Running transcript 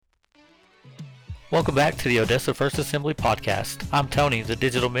Welcome back to the Odessa First Assembly podcast. I'm Tony, the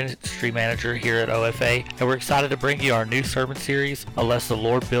digital ministry manager here at OFA, and we're excited to bring you our new sermon series, Unless the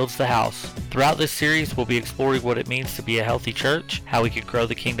Lord Builds the House. Throughout this series, we'll be exploring what it means to be a healthy church, how we can grow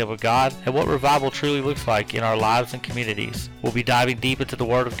the kingdom of God, and what revival truly looks like in our lives and communities. We'll be diving deep into the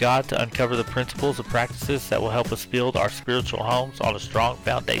Word of God to uncover the principles and practices that will help us build our spiritual homes on a strong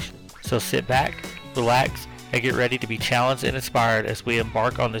foundation. So sit back, relax, and get ready to be challenged and inspired as we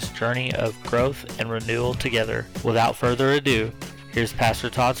embark on this journey of growth and renewal together. Without further ado, here's Pastor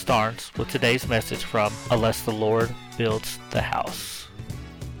Todd Starnes with today's message from Unless the Lord Builds the House.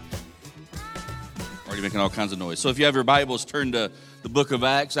 Already making all kinds of noise. So if you have your Bibles, turn to the book of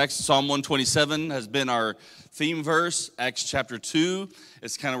Acts. Psalm 127 has been our theme verse. Acts chapter 2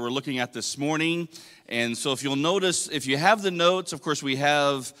 is kind of what we're looking at this morning. And so if you'll notice, if you have the notes, of course we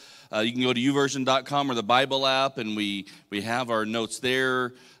have... you can go to uversion.com or the Bible app, and we have our notes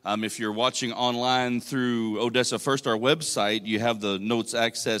there. If you're watching online through Odessa First, our website, you have the notes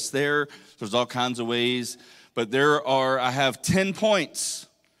access there. There's all kinds of ways. But I have 10 points.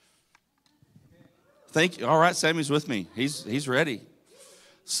 Thank you. All right, Sammy's with me. He's ready.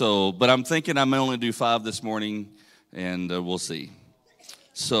 So, but I'm thinking I may only do 5 this morning, and we'll see.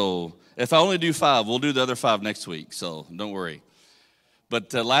 So, if I only do 5, we'll do the other 5 next week. So, don't worry.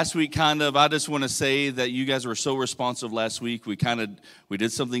 But last week, I just want to say that you guys were so responsive last week. We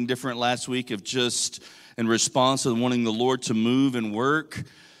did something different last week of just in response to wanting the Lord to move and work.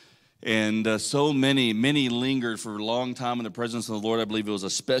 And so many lingered for a long time in the presence of the Lord. I believe it was a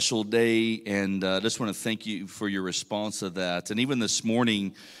special day. And I just want to thank you for your response to that. And even this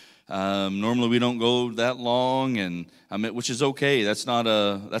morning, normally we don't go that long, which is okay. That's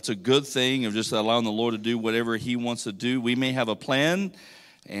a good thing of just allowing the Lord to do whatever He wants to do. We may have a plan,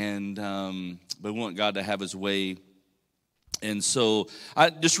 but we want God to have His way. And so,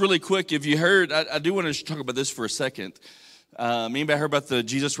 just really quick, if you heard, I do want to talk about this for a second. Anybody heard about the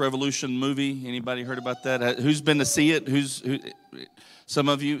Jesus Revolution movie? Anybody heard about that? Who's been to see it? Some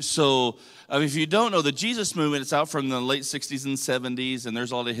of you. So, if you don't know, the Jesus movement, it's out from the late 60s and 70s, and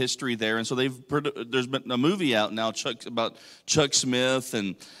there's all the history there. And so there's been a movie out now about Chuck Smith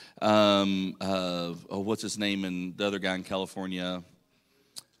and, what's his name, and the other guy in California,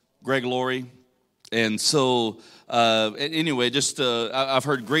 Greg Laurie. And so, anyway, I've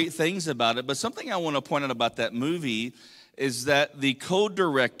heard great things about it. But something I want to point out about that movie is that the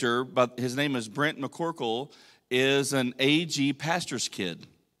co-director, his name is Brent McCorkle, is an AG pastor's kid.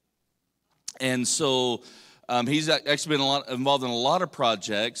 And so he's actually been involved in a lot of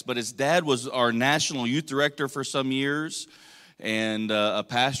projects, but his dad was our national youth director for some years and a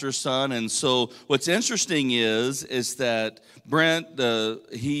pastor's son. And so what's interesting is that Brent,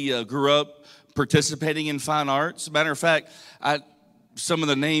 he grew up participating in fine arts. Matter of fact, some of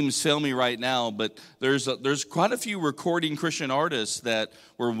the names fail me right now, but there's quite a few recording Christian artists that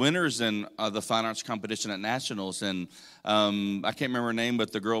were winners in the fine arts competition at nationals, and I can't remember her name,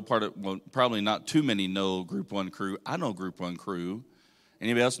 but the girl probably not too many know Group 1 Crew. I know Group 1 Crew.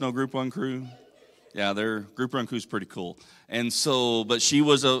 Anybody else know Group 1 Crew? Yeah, Group 1 Crew is pretty cool. And so, but she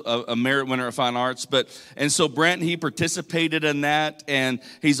was a merit winner at Fine Arts. And so Brent, he participated in that. And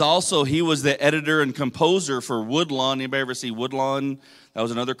he was the editor and composer for Woodlawn. Anybody ever see Woodlawn? That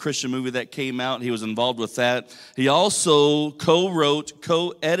was another Christian movie that came out. He was involved with that. He also co-wrote,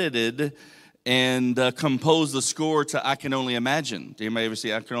 co-edited, and composed the score to I Can Only Imagine. Did anybody ever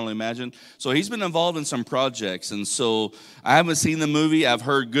see I Can Only Imagine? So he's been involved in some projects. And so I haven't seen the movie. I've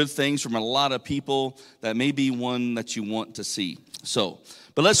heard good things from a lot of people. That may be one that you want to see.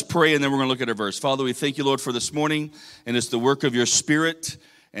 But let's pray, and then we're going to look at a verse. Father, we thank you, Lord, for this morning, and it's the work of your Spirit.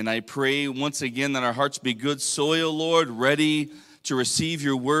 And I pray once again that our hearts be good soil, Lord, ready to receive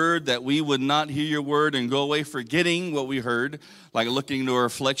your word, that we would not hear your word and go away forgetting what we heard, like looking into a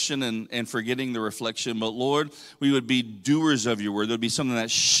reflection and forgetting the reflection. But Lord, we would be doers of your word. There would be something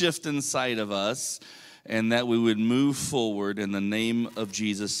that shift inside of us, and that we would move forward in the name of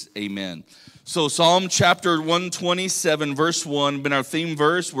Jesus. Amen. So Psalm chapter 127, verse 1, been our theme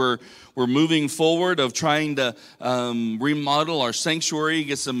verse. We're moving forward of trying to remodel our sanctuary,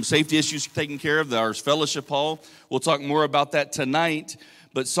 get some safety issues taken care of, our fellowship hall. We'll talk more about that tonight.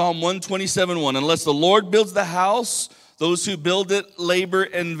 But Psalm 127:1, unless the Lord builds the house, those who build it labor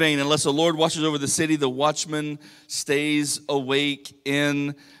in vain. Unless the Lord watches over the city, the watchman stays awake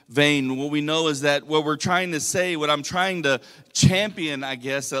in vain. What we know is that what we're trying to say, what I'm trying to champion, I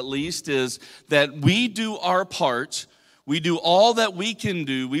guess at least, is that we do our part. We do all that we can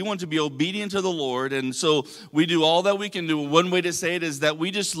do. We want to be obedient to the Lord, and so we do all that we can do. One way to say it is that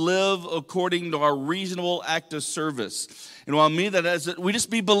we just live according to our reasonable act of service. And what I mean that is that we just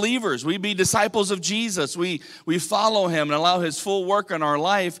be believers. We be disciples of Jesus. We follow him and allow his full work in our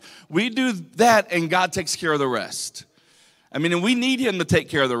life. We do that, and God takes care of the rest. I mean, and we need him to take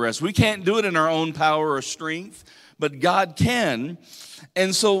care of the rest. We can't do it in our own power or strength, but God can.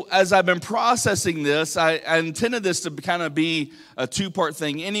 And so as I've been processing this, I intended this to kind of be a two-part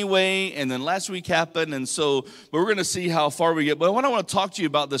thing anyway, and then last week happened, and so but we're going to see how far we get. But what I want to talk to you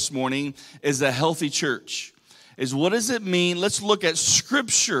about this morning is a healthy church. Is what does it mean? Let's look at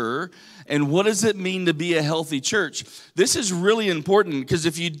Scripture and what does it mean to be a healthy church? This is really important because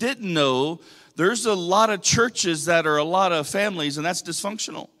if you didn't know, there's a lot of churches that are a lot of families, and that's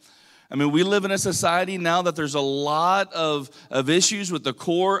dysfunctional. I mean, we live in a society now that there's a lot of issues with the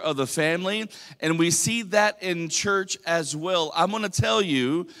core of the family, and we see that in church as well. I'm going to tell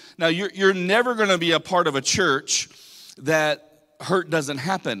you, now you're never going to be a part of a church that hurt doesn't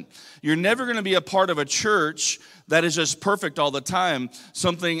happen. You're never going to be a part of a church that is just perfect all the time.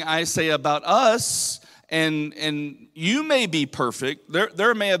 Something I say about us, and you may be perfect.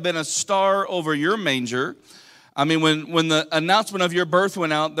 There may have been a star over your manger. I mean, when the announcement of your birth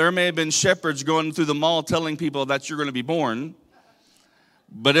went out, there may have been shepherds going through the mall telling people that you're going to be born.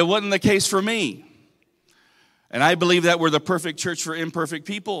 But it wasn't the case for me. And I believe that we're the perfect church for imperfect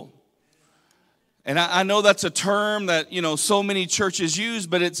people. And I know that's a term that, so many churches use,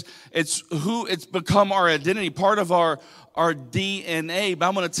 but it's become our identity, part of our DNA. But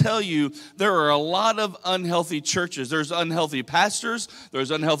I'm going to tell you, there are a lot of unhealthy churches. There's unhealthy pastors, there's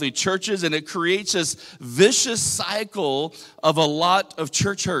unhealthy churches, and it creates this vicious cycle of a lot of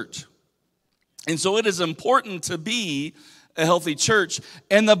church hurt. And so it is important to be a healthy church.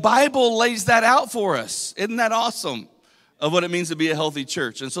 And the Bible lays that out for us. Isn't that awesome? Of what it means to be a healthy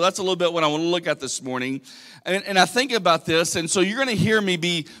church. And so that's a little bit what I want to look at this morning. And I think about this, and so you're going to hear me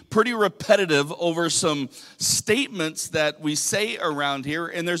be pretty repetitive over some statements that we say around here,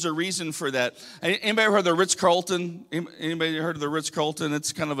 and there's a reason for that. Anybody heard of the Ritz-Carlton? Anybody heard of the Ritz-Carlton?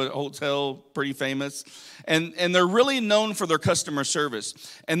 It's kind of a hotel, pretty famous. And they're really known for their customer service.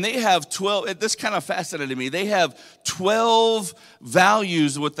 And they have 12, this kind of fascinated me, they have 12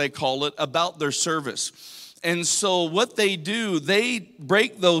 values, what they call it, about their service. And so what they do, they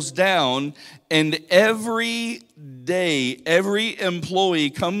break those down, and every day, every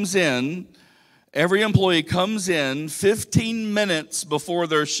employee comes in 15 minutes before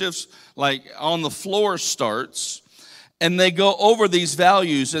their shifts, like on the floor starts, and they go over these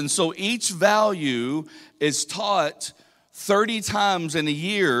values. And so each value is taught 30 times in a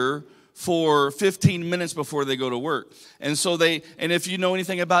year for 15 minutes before they go to work. And so and if you know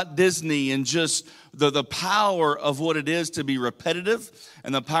anything about Disney and just the power of what it is to be repetitive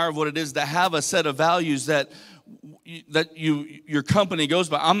and the power of what it is to have a set of values that your company goes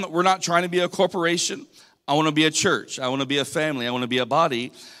by. We're not trying to be a corporation. I want to be a church. I want to be a family. I want to be a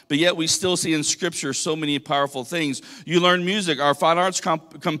body. But yet we still see in Scripture so many powerful things. You learn music. Our fine arts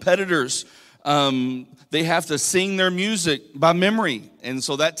competitors, they have to sing their music by memory. And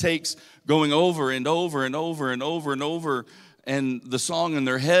so that takes going over and over and over and over and over and the song in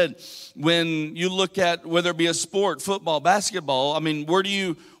their head. When you look at whether it be a sport, football, basketball, I mean,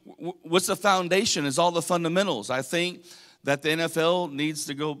 what's the foundation is all the fundamentals. I think that the NFL needs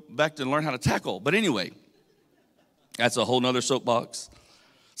to go back to learn how to tackle. But anyway, that's a whole nother soapbox.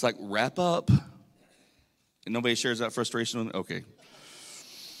 It's like, wrap up. And nobody shares that frustration. Okay.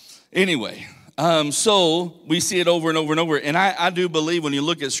 Anyway, so we see it over and over and over. And I do believe when you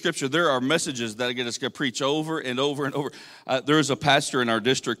look at Scripture, there are messages that get us to preach over and over and over. There was a pastor in our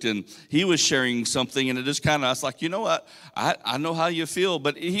district, and he was sharing something, and it just kind of, I was like, you know what? I know how you feel,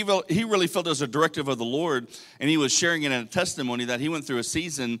 but he really felt it was a directive of the Lord, and he was sharing it in a testimony that he went through a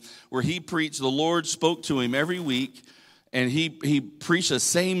season where he preached, the Lord spoke to him every week, and he preached the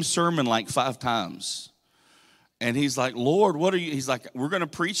same sermon like 5 times. And he's like, Lord, what are you? He's like, we're going to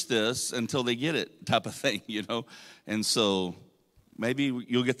preach this until they get it, type of thing, And so maybe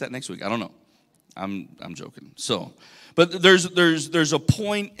you'll get that next week. I don't know. I'm joking. So, but there's a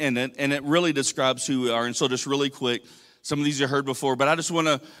point in it, and it really describes who we are. And so just really quick, some of these you heard before, but I just want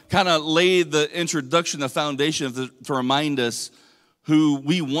to kind of lay the introduction, the foundation to remind us who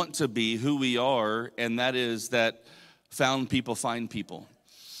we want to be, who we are, and that is that found people find people.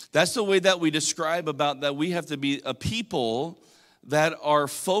 That's the way that we describe about that we have to be a people that are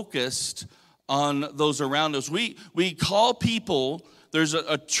focused on those around us. We call people, there's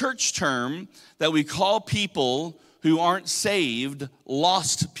a church term that we call people who aren't saved,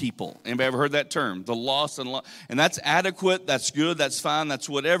 lost people. Anybody ever heard that term? The lost and lost. And that's adequate, that's good, that's fine, that's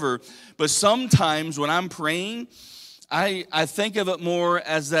whatever. But sometimes when I'm praying, I think of it more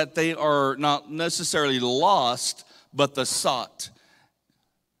as that they are not necessarily lost, but the sought.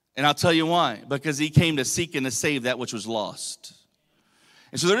 And I'll tell you why. Because he came to seek and to save that which was lost.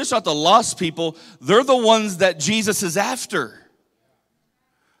 And so they're just not the lost people. They're the ones that Jesus is after.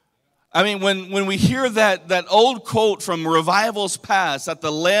 I mean, when we hear that old quote from revivals past, that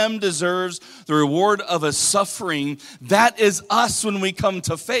the Lamb deserves the reward of his suffering, that is us when we come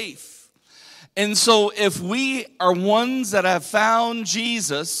to faith. And so if we are ones that have found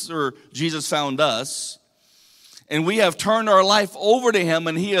Jesus, or Jesus found us, and we have turned our life over to him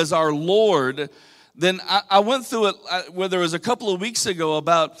and he is our Lord, then I went through it, whether it was a couple of weeks ago,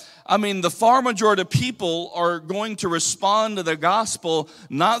 about, the far majority of people are going to respond to the gospel,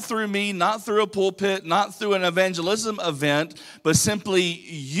 not through me, not through a pulpit, not through an evangelism event, but simply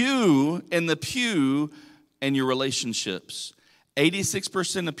you in the pew and your relationships.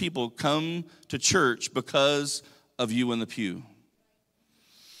 86% of people come to church because of you in the pew.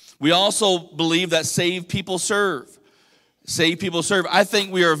 We also believe that saved people serve. Saved people serve. I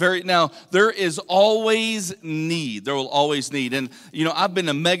think we are there is always need. There will always need. And, I've been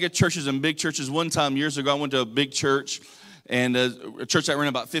to mega churches and big churches. One time years ago, I went to a big church, and a church that ran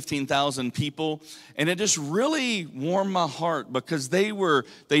about 15,000 people. And it just really warmed my heart because they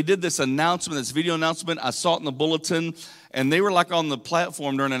did this announcement, this video announcement. I saw it in the bulletin, and they were like on the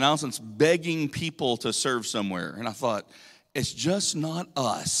platform during announcements begging people to serve somewhere. And I thought, it's just not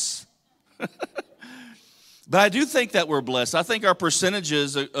us. But I do think that we're blessed. I think our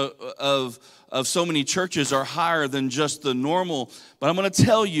percentages of so many churches are higher than just the normal. But I'm going to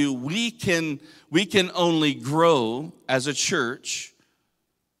tell you, we can only grow as a church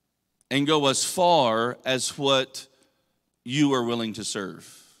and go as far as what you are willing to serve.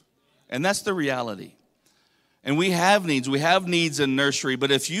 And that's the reality. And we have needs. We have needs in nursery.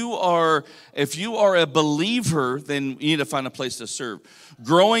 But if you are a believer, then you need to find a place to serve.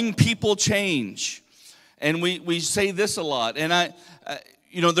 Growing people change. And we say this a lot. And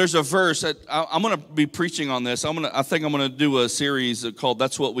there's a verse that I'm going to be preaching on this. I think I'm going to do a series called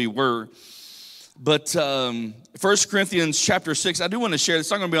 "That's What We Were." But 1 Corinthians chapter 6, I do want to share.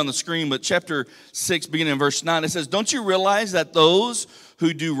 It's not going to be on the screen, but chapter 6, beginning in verse 9, it says, "Don't you realize that those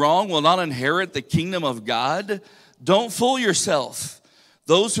who do wrong will not inherit the kingdom of God? Don't fool yourself.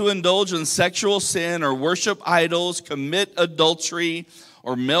 Those who indulge in sexual sin or worship idols, commit adultery,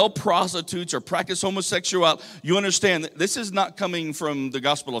 or male prostitutes, or practice homosexuality." You understand that this is not coming from the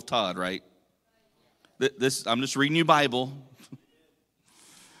Gospel of Todd, right? I'm just reading you Bible.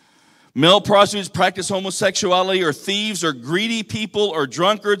 "Male prostitutes, practice homosexuality, or thieves, or greedy people, or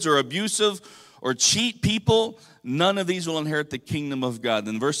drunkards, or abusive, or cheat people, none of these will inherit the kingdom of God."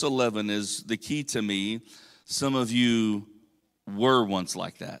 Then verse 11 is the key to me. Some of you were once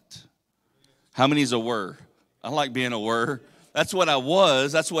like that. How many is a were? I like being a were. That's what I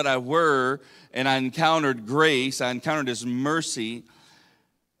was. That's what I were. And I encountered grace. I encountered his mercy.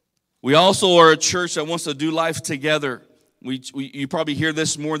 We also are a church that wants to do life together. You probably hear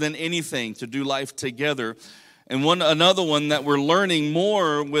this more than anything, to do life together. And another one that we're learning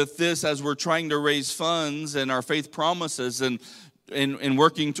more with this as we're trying to raise funds and our faith promises and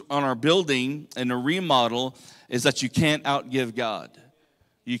working on our building and a remodel is that you can't outgive God.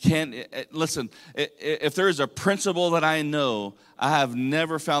 You can't, listen, if there is a principle that I know, I have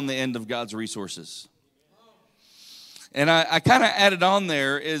never found the end of God's resources. And I kind of added on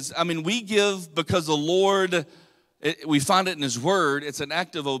there is, we give because the Lord, we find it in his word, it's an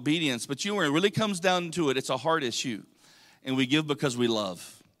act of obedience. But when it really comes down to it, it's a heart issue. And we give because we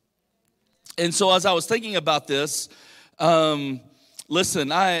love. And so as I was thinking about this,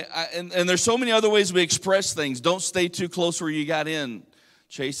 listen, and there's so many other ways we express things. Don't stay too close where you got in.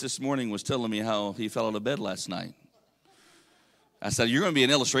 Chase this morning was telling me how he fell out of bed last night. I said, "You're going to be an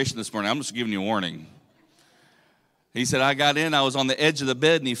illustration this morning. I'm just giving you a warning." He said, "I got in, I was on the edge of the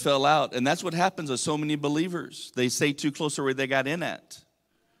bed, and he fell out." And that's what happens with so many believers. They stay too close to where they got in at.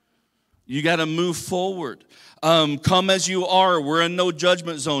 You got to move forward. Come as you are. We're in no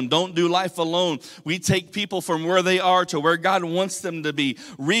judgment zone. Don't do life alone. We take people from where they are to where God wants them to be.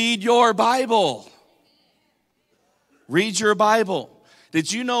 Read your Bible. Read your Bible. Did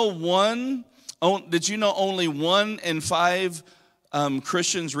you know only 1 in 5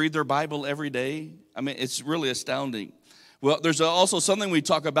 Christians read their Bible every day? It's really astounding. Well, there's also something we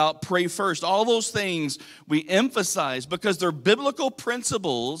talk about, pray first. All those things we emphasize because they're biblical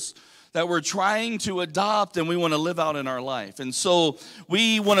principles that we're trying to adopt and we want to live out in our life. And so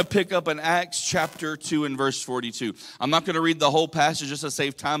we want to pick up in Acts chapter 2 and verse 42. I'm not going to read the whole passage just to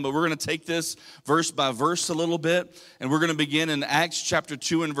save time, but we're going to take this verse by verse a little bit. And we're going to begin in Acts chapter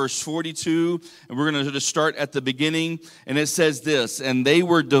 2 and verse 42. And we're going to just start at the beginning. And it says this, and they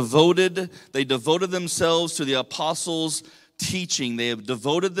devoted themselves to the apostles' teaching. They have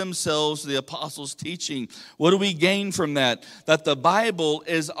devoted themselves to the apostles' teaching. What do we gain from that? That the Bible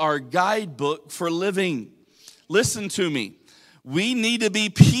is our guidebook for living. Listen to me. We need to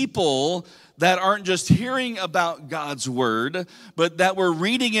be people that aren't just hearing about God's word, but that we're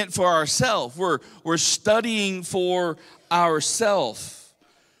reading it for ourselves. We're studying for ourselves.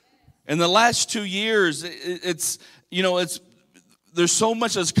 In the last 2 years, there's so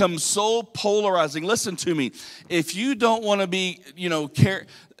much that's come so polarizing. Listen to me. If you don't want to be,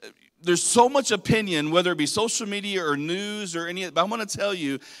 there's so much opinion, whether it be social media or news or any, but I want to tell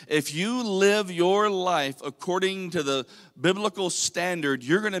you, if you live your life according to the biblical standard,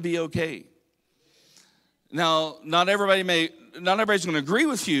 you're going to be okay. Now, not everybody's going to agree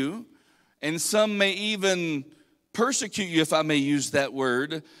with you, and some may even persecute you, if I may use that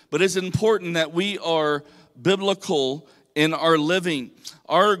word, but it's important that we are biblical in our living.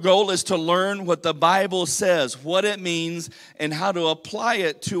 Our goal is to learn what the Bible says, what it means, and how to apply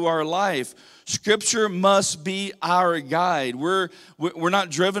it to our life. Scripture must be our guide. We're not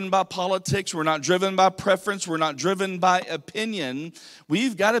driven by politics. We're not driven by preference. We're not driven by opinion.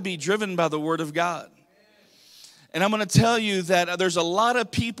 We've got to be driven by the Word of God. And I'm going to tell you that there's a lot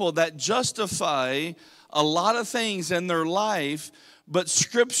of people that justify a lot of things in their life, but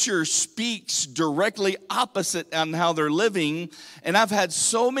Scripture speaks directly opposite on how they're living. And I've had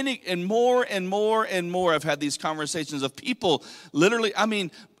so many, and more, I've had these conversations of people, literally,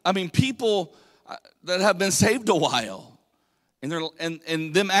 people that have been saved a while.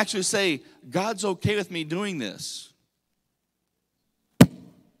 And them actually say, God's okay with me doing this.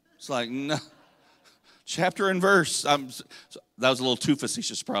 It's like, no. Chapter and verse. That was a little too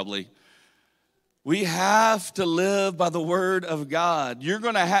facetious probably. We have to live by the word of God. You're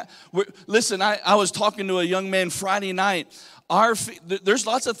going to have, listen, I was talking to a young man Friday night. There's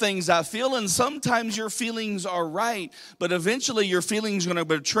lots of things I feel, and sometimes your feelings are right, but eventually your feelings are going to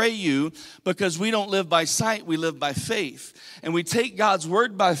betray you because we don't live by sight, we live by faith. And we take God's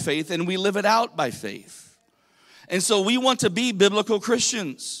word by faith and we live it out by faith. And so we want to be biblical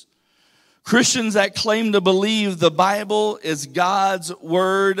Christians. Christians that claim to believe the Bible is God's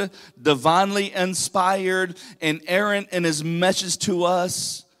word, divinely inspired, inerrant in his message to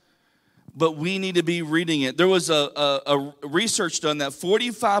us, but we need to be reading it. There was a research done that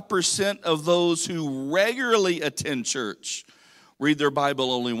 45% of those who regularly attend church read their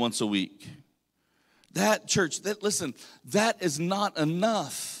Bible only once a week. That is not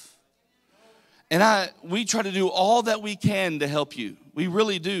enough. And we try to do all that we can to help you. We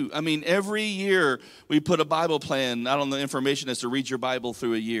really do. Every year we put a Bible plan out on the information as to read your Bible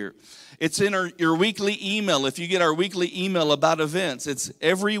through a year. It's in your weekly email. If you get our weekly email about events, it's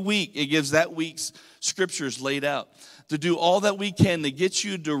every week. It gives that week's scriptures laid out. To do all that we can to get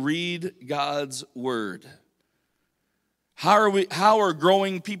you to read God's word. How are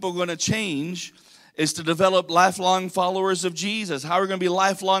growing people going to change? Is to develop lifelong followers of Jesus. How are we going to be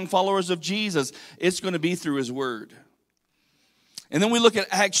lifelong followers of Jesus? It's going to be through his word. And then we look at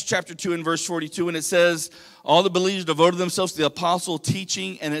Acts chapter 2 and verse 42, and it says, all the believers devoted themselves to the apostle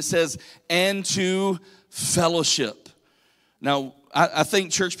teaching, and it says, and to fellowship. Now, I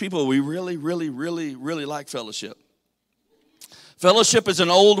think church people, we really, really, really, really like fellowship. Fellowship is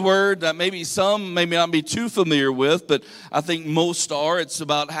an old word that maybe some may not be too familiar with, but I think most are. It's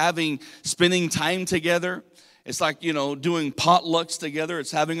about spending time together. It's like, doing potlucks together.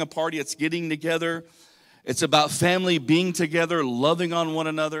 It's having a party. It's getting together. It's about family being together, loving on one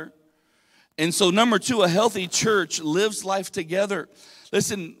another. And so number 2, a healthy church lives life together.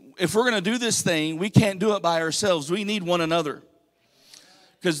 Listen, if we're going to do this thing, we can't do it by ourselves. We need one another.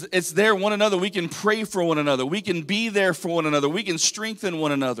 Because it's there, one another. We can pray for one another. We can be there for one another. We can strengthen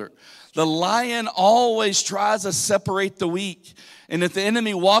one another. The lion always tries to separate the weak. And if the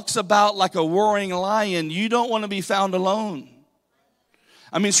enemy walks about like a roaring lion, you don't want to be found alone.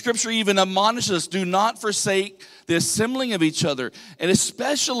 Scripture even admonishes us, do not forsake the assembling of each other. And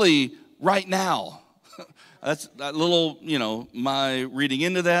especially right now. That's that little, my reading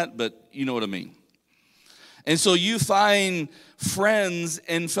into that, but you know what I mean. And so you find friends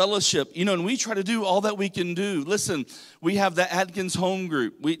and fellowship, and we try to do all that we can do. Listen, we have the Atkins home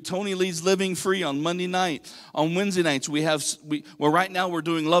group. Tony leads Living Free on Monday night. On Wednesday nights, right now we're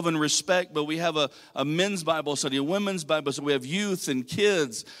doing Love and Respect, but we have a men's Bible study, a women's Bible study. We have youth and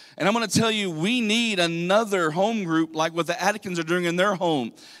kids. And I'm going to tell you, we need another home group like what the Atkins are doing in their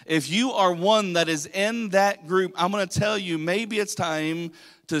home. If you are one that is in that group, I'm going to tell you, maybe it's time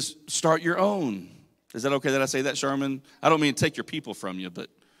to start your own. Is that okay that I say that, Sharman? I don't mean to take your people from you, but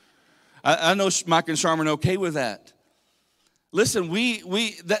I know Mike and Sharman are okay with that. Listen,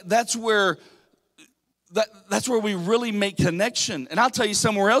 that's where we really make connection. And I'll tell you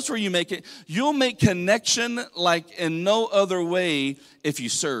somewhere else where you make it. You'll make connection like in no other way if you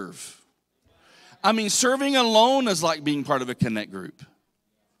serve. I mean, serving alone is like being part of a connect group.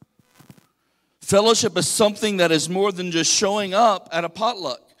 Fellowship is something that is more than just showing up at a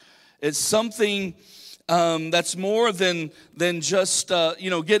potluck. It's something that's more than just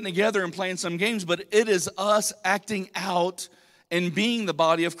getting together and playing some games, but it is us acting out and being the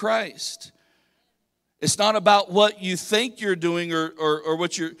body of Christ. It's not about what you think you're doing or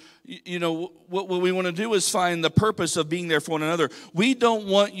what what we want to do is find the purpose of being there for one another. We don't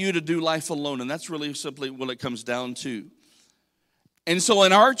want you to do life alone, and that's really simply what it comes down to. And so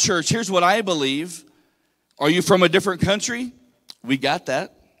in our church, here's what I believe. Are you from a different country? We got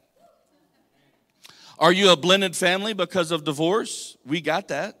that. Are you a blended family because of divorce? We got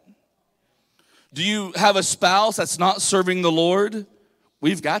that. Do you have a spouse that's not serving the Lord?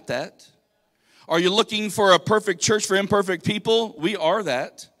 We've got that. Are you looking for a perfect church for imperfect people? We are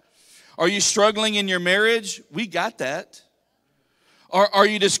that. Are you struggling in your marriage? We got that. Are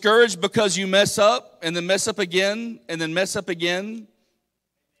you discouraged because you mess up and then mess up again and then mess up again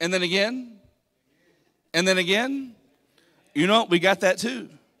and then again and then again? You know, we got that too.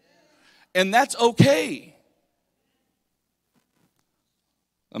 And that's okay.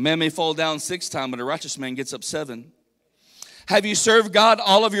 A man may fall down 6 times, but a righteous man gets up 7. Have you served God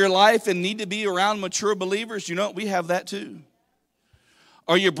all of your life and need to be around mature believers? You know what? We have that too.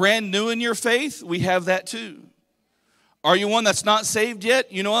 Are you brand new in your faith? We have that too. Are you one that's not saved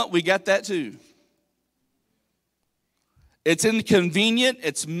yet? You know what? We got that too. It's inconvenient,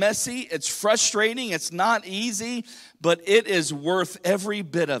 it's messy, it's frustrating, it's not easy, but it is worth every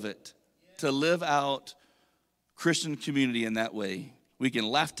bit of it to live out Christian community in that way. We can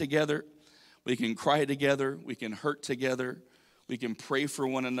laugh together, we can cry together, we can hurt together, we can pray for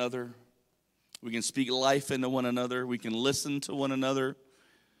one another, we can speak life into one another, we can listen to one another,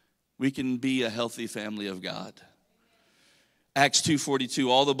 we can be a healthy family of God. Acts 2:42,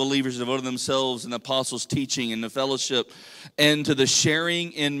 all the believers devoted themselves in the apostles' teaching and the fellowship and to the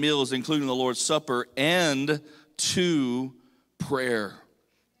sharing in meals, including the Lord's Supper, and to prayer.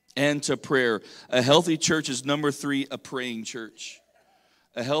 And to prayer. A healthy church is number 3, a praying church.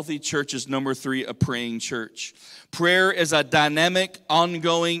 A healthy church is number 3, a praying church. Prayer is a dynamic,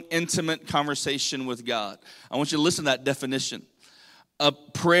 ongoing, intimate conversation with God. I want you to listen to that definition. A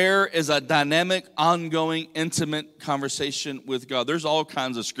prayer is a dynamic, ongoing, intimate conversation with God. There's all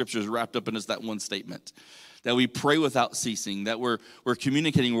kinds of scriptures wrapped up in just that one statement. That we pray without ceasing, that we're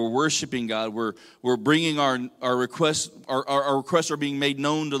communicating, we're worshiping God, we're bringing our requests, our requests are being made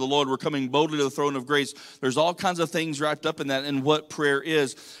known to the Lord, we're coming boldly to the throne of grace. There's all kinds of things wrapped up in that and what prayer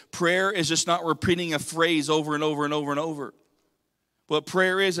is. Prayer is just not repeating a phrase over and over and over and over. What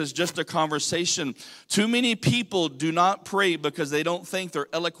prayer is just a conversation. Too many people do not pray because they don't think they're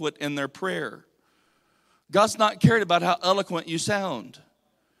eloquent in their prayer. God's not cared about how eloquent you sound.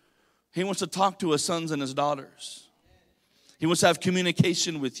 He wants to talk to his sons and his daughters. He wants to have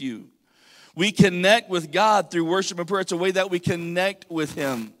communication with you. We connect with God through worship and prayer. It's a way that we connect with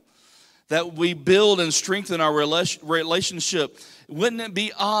him, that we build and strengthen our relationship. Wouldn't it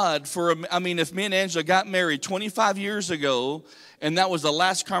be odd if me and Angela got married 25 years ago and that was the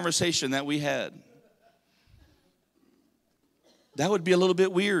last conversation that we had? That would be a little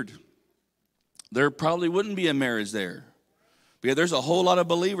bit weird. There probably wouldn't be a marriage there. Because there's a whole lot of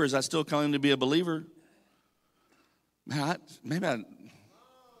believers that still claim to be a believer. Man,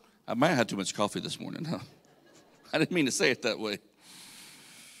 I might have had too much coffee this morning. Huh? I didn't mean to say it that way.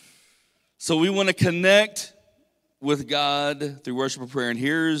 So we want to connect with God through worship and prayer. And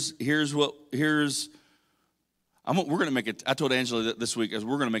we're going to make it. I told Angela this week, we're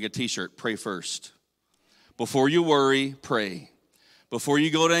going to make a T-shirt. Pray first. Before you worry, pray. Before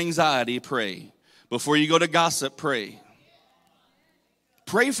you go to anxiety, pray. Before you go to gossip, pray.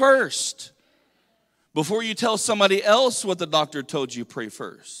 Pray first. Before you tell somebody else what the doctor told you, pray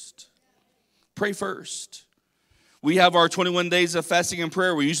first. Pray first. We have our 21 days of fasting and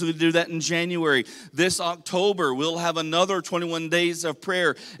prayer. We usually do that in January. This October, we'll have another 21 days of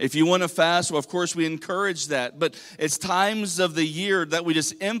prayer. If you want to fast, well, of course, we encourage that. But it's times of the year that we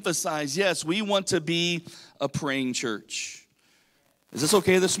just emphasize, yes, we want to be a praying church. Is this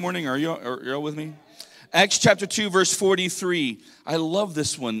okay this morning? Are you all with me? Acts chapter 2, verse 43. I love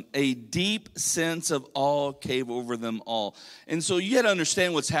this one. A deep sense of awe came over them all. And so you got to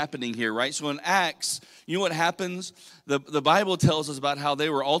understand what's happening here, right? So in Acts, you know what happens? The Bible tells us about how they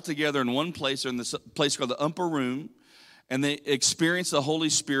were all together in one place, or in this place called the upper room, and they experienced the Holy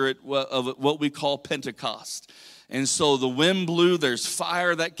Spirit of what we call Pentecost. And so the wind blew, there's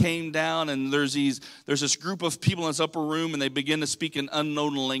fire that came down, and there's this group of people in this upper room, and they begin to speak in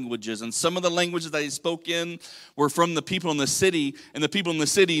unknown languages. And some of the languages that they spoke in were from the people in the city, and the people in the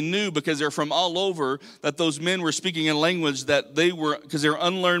city knew, because they're from all over, that those men were speaking in language that they were, because they were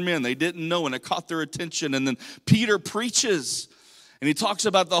unlearned men. They didn't know, and it caught their attention. And then Peter preaches, and he talks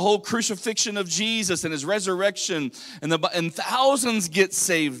about the whole crucifixion of Jesus and his resurrection, and thousands get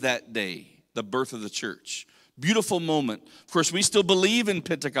saved that day, the birth of the church. Beautiful moment. Of course, we still believe in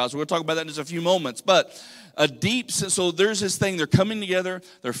Pentecost. We're going to talk about that in just a few moments. But so there's this thing. They're coming together.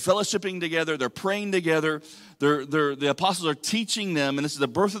 They're fellowshipping together. They're praying together. The apostles are teaching them. And this is the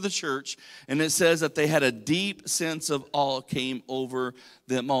birth of the church. And it says that they had a deep sense of awe came over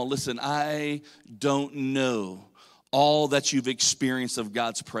them all. Listen, I don't know all that you've experienced of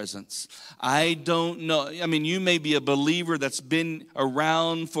God's presence. I don't know. I mean, you may be a believer that's been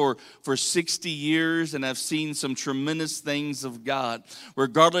around for 60 years and have seen some tremendous things of God.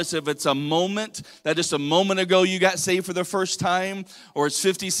 Regardless if it's a moment, that just a moment ago you got saved for the first time, or it's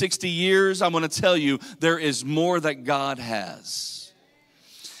 50, 60 years, I'm going to tell you, there is more that God has.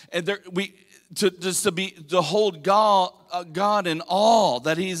 And to hold God in awe,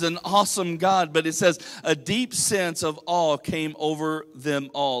 that he's an awesome God. But it says a deep sense of awe came over them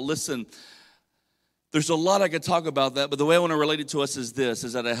all. Listen, there's a lot I could talk about that, but the way I want to relate it to us is this,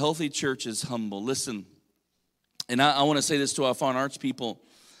 is that a healthy church is humble. Listen, and I want to say this to our fine arts people.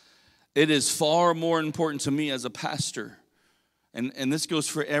 It is far more important to me as a pastor, and this goes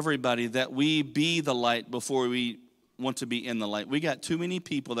for everybody, that we be the light before we want to be in the light. We got too many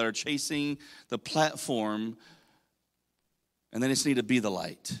people that are chasing the platform, and they just need to be the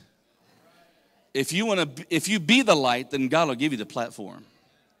light. If you be the light, then God will give you the platform.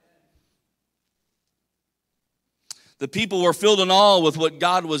 The people were filled in awe with what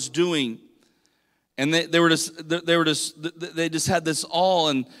God was doing, and they just had this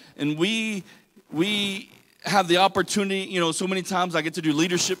awe, and we have the opportunity, so many times I get to do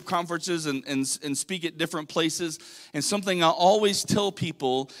leadership conferences and speak at different places. And something I always tell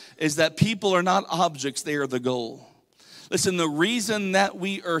people is that people are not objects, they are the goal. Listen, the reason that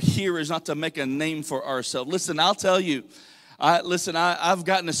we are here is not to make a name for ourselves. Listen, I'll tell you, I've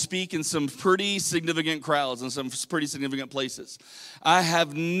gotten to speak in some pretty significant crowds and some pretty significant places. I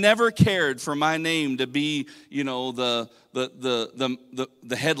have never cared for my name to be, the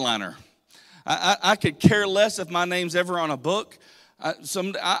headliner. I could care less if my name's ever on a book. I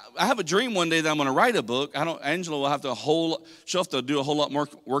have a dream one day that I'm going to write a book. Angela will have she'll have to do a whole lot more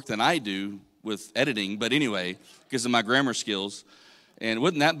work than I do with editing. But anyway, because of my grammar skills. And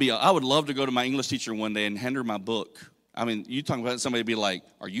wouldn't that be, I would love to go to my English teacher one day and hand her my book. I mean, you talking about somebody be like,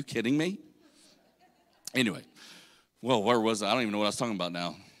 are you kidding me? Anyway, well, where was I? I don't even know what I was talking about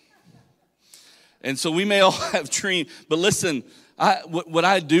now. And so we may all have dreams, but listen, what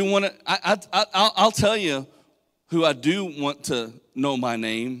I do want to, I'll tell you who I do want to know my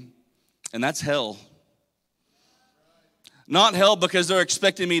name, and that's hell. Not hell because they're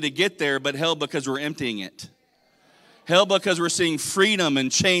expecting me to get there, but hell because we're emptying it. Hell because we're seeing freedom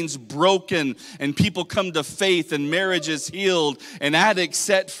and chains broken, and people come to faith, and marriages healed, and addicts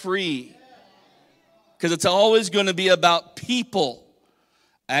set free. Because it's always going to be about people.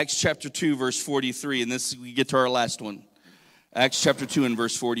 Acts chapter 2, verse 43, and we get to our last one. Acts chapter 2 and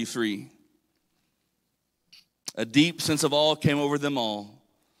verse 43. A deep sense of awe came over them all.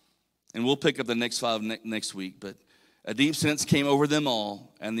 And we'll pick up the next 5 next week. But a deep sense came over them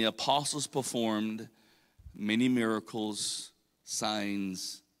all. And the apostles performed many miracles,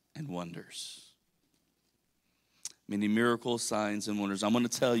 signs, and wonders. Many miracles, signs, and wonders. I'm going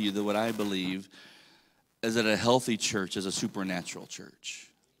to tell you that what I believe is that a healthy church is a supernatural church.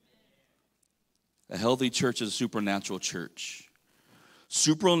 A healthy church is a supernatural church.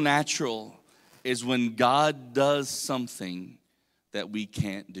 Supernatural is when God does something that we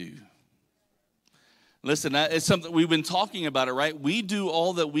can't do. Listen, it's something we've been talking about it, right? We do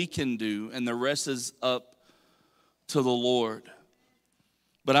all that we can do, and the rest is up to the Lord.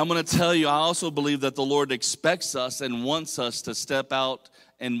 But I'm going to tell you, I also believe that the Lord expects us and wants us to step out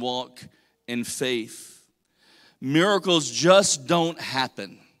and walk in faith. Miracles just don't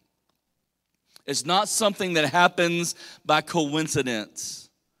happen. It's not something that happens by coincidence.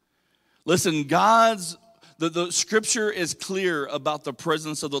 Listen, the scripture is clear about the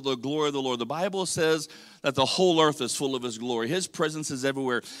presence of the glory of the Lord. The Bible says that the whole earth is full of his glory. His presence is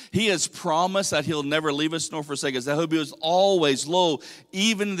everywhere. He has promised that he'll never leave us nor forsake us, that he'll be with us always, lo,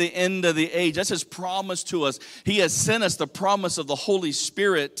 even the end of the age. That's his promise to us. He has sent us the promise of the Holy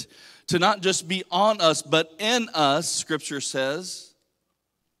Spirit to not just be on us, but in us, scripture says.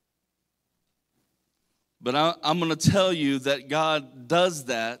 But I'm going to tell you that God does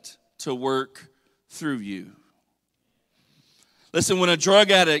that to work through you. Listen, when a drug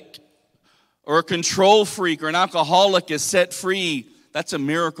addict or a control freak or an alcoholic is set free, that's a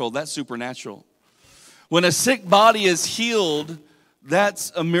miracle. That's supernatural. When a sick body is healed,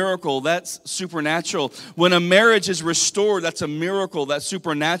 that's a miracle. That's supernatural. When a marriage is restored, that's a miracle. That's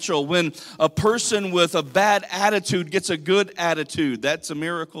supernatural. When a person with a bad attitude gets a good attitude, that's a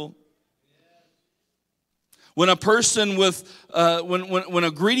miracle. When a person when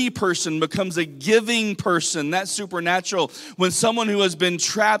a greedy person becomes a giving person, that's supernatural. When someone who has been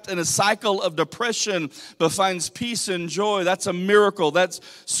trapped in a cycle of depression but finds peace and joy, that's a miracle. That's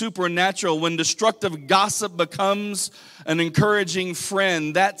supernatural. When destructive gossip becomes an encouraging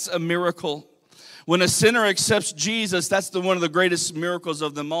friend, that's a miracle. When a sinner accepts Jesus, that's one of the greatest miracles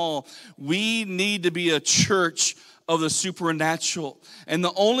of them all. We need to be a church of the supernatural. And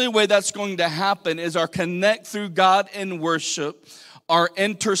the only way that's going to happen is our connect through God in worship, our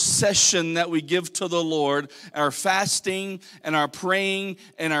intercession that we give to the Lord, our fasting and our praying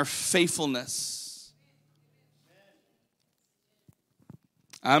and our faithfulness.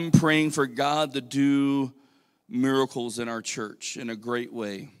 I'm praying for God to do miracles in our church in a great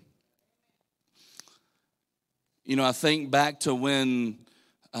way. You know, I think back to when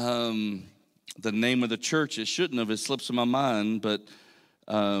the name of the church, it shouldn't have, it slips in my mind, but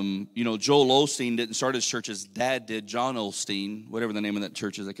Joel Osteen didn't start his church, his dad did, John Osteen, whatever the name of that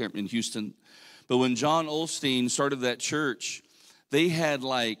church is, I can't remember, in Houston. But when John Osteen started that church, they had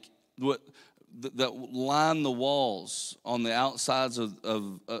that lined the walls on the outsides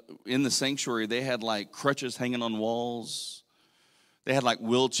of in the sanctuary. They had like crutches hanging on walls. They had like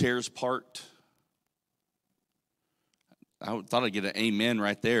wheelchairs parked. I thought I'd get an amen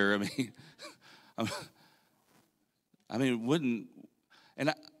right there. Wouldn't,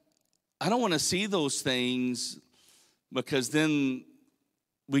 and I don't want to see those things because then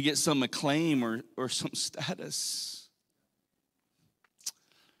we get some acclaim or some status.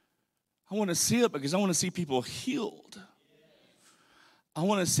 I want to see it because I want to see people healed. I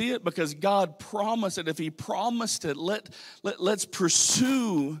want to see it because God promised it. If he promised it, let's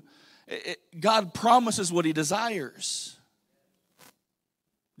pursue it. God promises what he desires.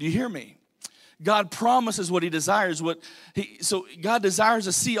 Do you hear me? God promises what he desires. So God desires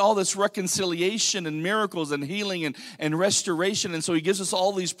to see all this reconciliation and miracles and healing and restoration. And so he gives us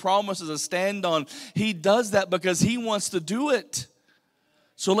all these promises to stand on. He does that because he wants to do it.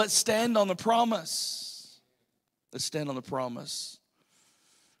 So let's stand on the promise. Let's stand on the promise.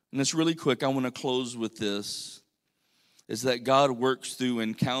 And it's really quick. I want to close with this. Is that God works through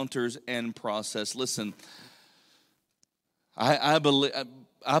encounters and process. Listen, I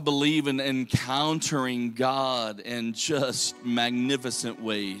believe in encountering God in just magnificent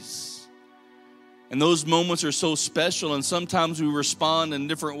ways. And those moments are so special, and sometimes we respond in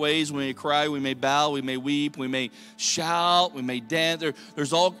different ways. We may cry, we may bow, we may weep, we may shout, we may dance.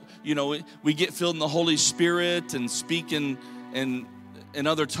 There's all, we get filled in the Holy Spirit and speak in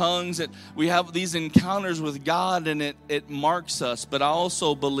other tongues. That we have these encounters with God, and it marks us. But I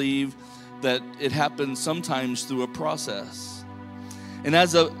also believe that it happens sometimes through a process. And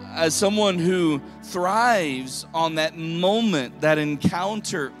as someone who thrives on that moment, that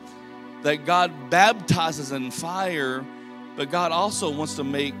encounter, that God baptizes in fire, but God also wants to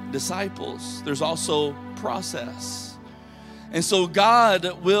make disciples. There's also process. And so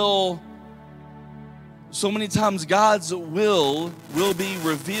so many times God's will be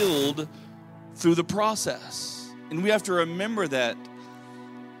revealed through the process. And we have to remember that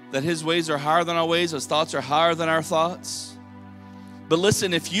his ways are higher than our ways, his thoughts are higher than our thoughts. But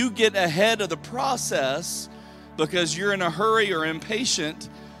listen, if you get ahead of the process because you're in a hurry or impatient,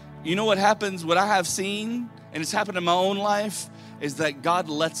 you know what happens? What I have seen, and it's happened in my own life, is that God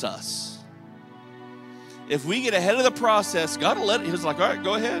lets us. If we get ahead of the process, God will let it. He's like, all right,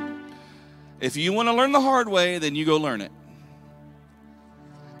 go ahead. If you want to learn the hard way, then you go learn it.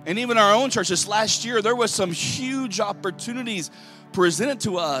 And even our own church, this last year, there was some huge opportunities presented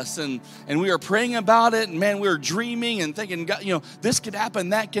to us, and we were praying about it, and man, we were dreaming and thinking, God, this could happen,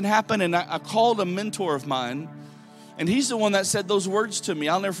 that can happen. And I called a mentor of mine, and he's the one that said those words to me.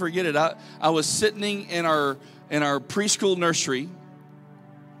 I'll never forget it. I was sitting in our preschool nursery.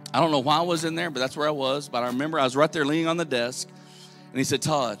 I don't know why I was in there, but that's where I was. But I remember I was right there leaning on the desk. And he said,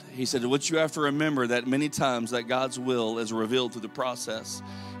 Todd, he said, what you have to remember that many times that God's will is revealed through the process.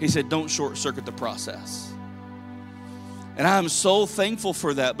 He said, don't short circuit the process. And I am so thankful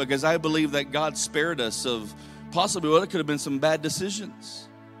for that, because I believe that God spared us of possibly what could have been some bad decisions.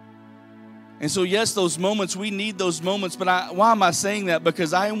 And so, yes, those moments, we need those moments. But why am I saying that?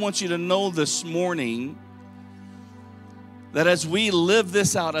 Because I want you to know this morning that as we live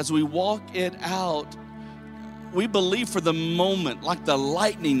this out, as we walk it out, we believe for the moment, like the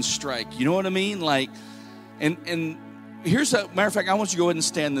lightning strike. You know what I mean? Like, and here's a matter of fact, I want you to go ahead and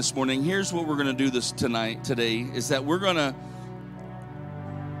stand this morning. Here's what we're going to do today, is that we're going to,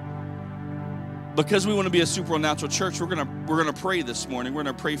 because we want to be a supernatural church, we're going to pray this morning. We're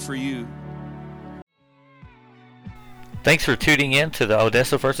going to pray for you. Thanks for tuning in to the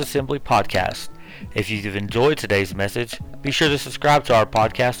Odessa First Assembly podcast. If you've enjoyed today's message, be sure to subscribe to our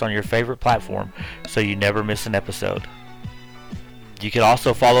podcast on your favorite platform so you never miss an episode. You can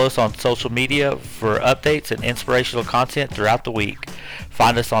also follow us on social media for updates and inspirational content throughout the week.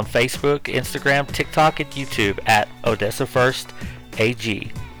 Find us on Facebook, Instagram, TikTok, and YouTube at Odessa First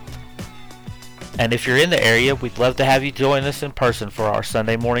AG. And if you're in the area, we'd love to have you join us in person for our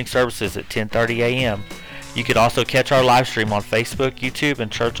Sunday morning services at 10:30 a.m. You can also catch our live stream on Facebook, YouTube,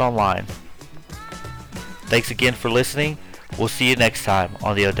 and Church Online. Thanks again for listening. We'll see you next time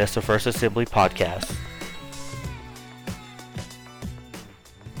on the Odessa First Assembly podcast.